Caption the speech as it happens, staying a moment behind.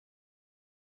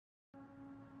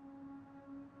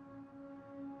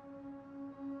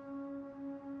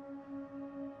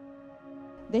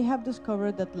They have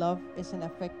discovered that love is an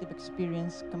affective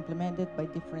experience complemented by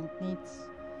different needs,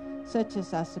 such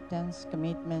as acceptance,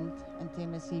 commitment,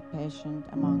 intimacy, passion,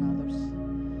 among others.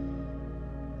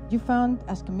 You found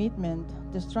as commitment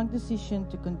the strong decision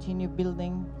to continue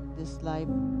building this life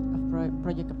of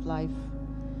project of life.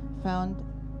 Found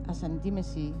as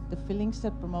intimacy the feelings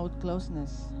that promote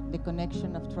closeness, the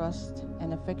connection of trust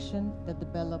and affection that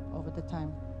develop over the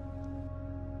time.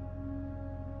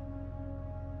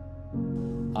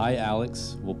 I,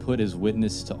 Alex, will put as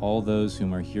witness to all those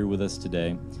whom are here with us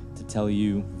today to tell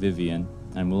you, Vivian,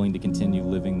 I'm willing to continue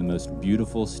living the most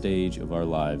beautiful stage of our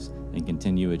lives and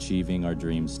continue achieving our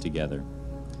dreams together.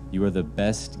 You are the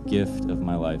best gift of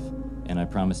my life, and I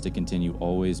promise to continue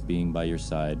always being by your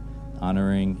side,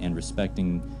 honoring and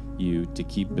respecting you to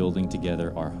keep building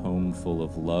together our home full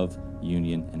of love,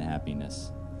 union, and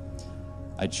happiness.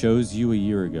 I chose you a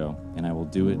year ago, and I will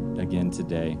do it again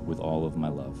today with all of my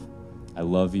love. I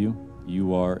love you.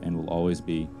 You are and will always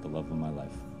be the love of my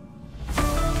life.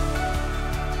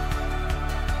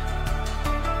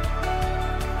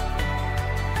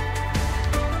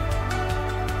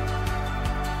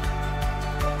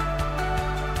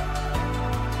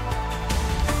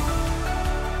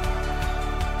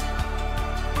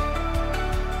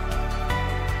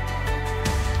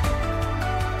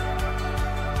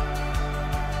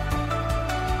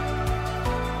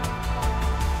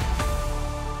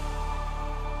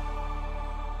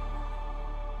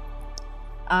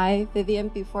 I, Vivian,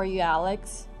 before you,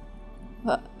 Alex,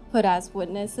 put as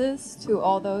witnesses to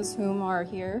all those whom are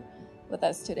here with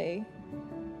us today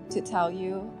to tell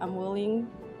you I'm willing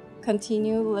to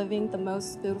continue living the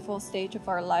most beautiful stage of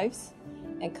our lives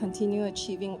and continue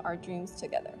achieving our dreams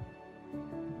together.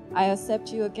 I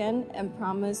accept you again and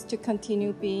promise to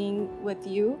continue being with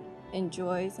you in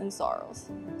joys and sorrows,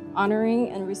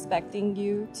 honoring and respecting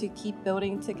you to keep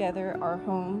building together our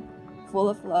home full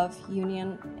of love,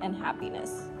 union, and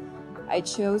happiness. I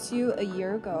chose you a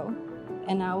year ago,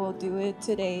 and I will do it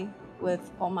today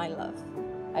with all my love.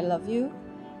 I love you.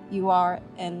 You are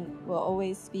and will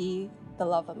always be the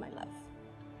love of my life.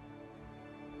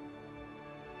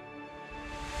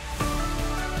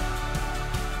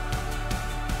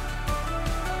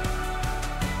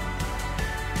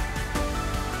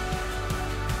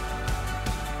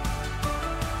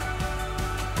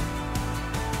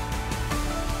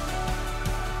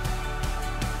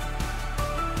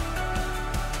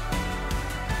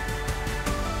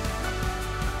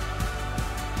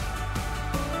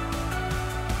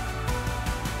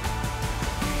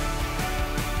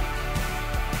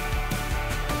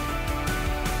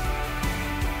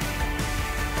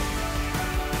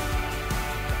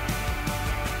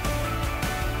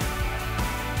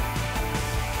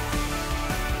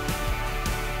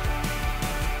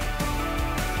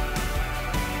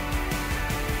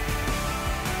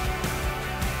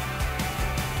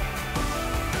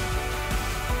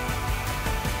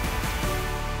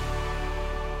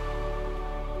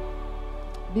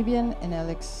 Vivian and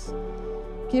Alex,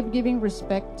 keep giving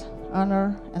respect,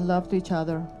 honor, and love to each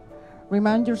other.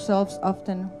 Remind yourselves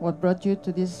often what brought you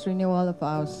to this renewal of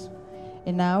vows.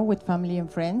 And now, with family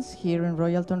and friends here in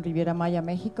Royalton, Riviera,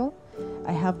 Mexico,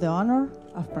 I have the honor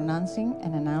of pronouncing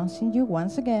and announcing you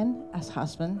once again as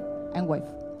husband and wife.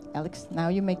 Alex, now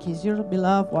you may kiss your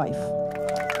beloved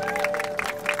wife.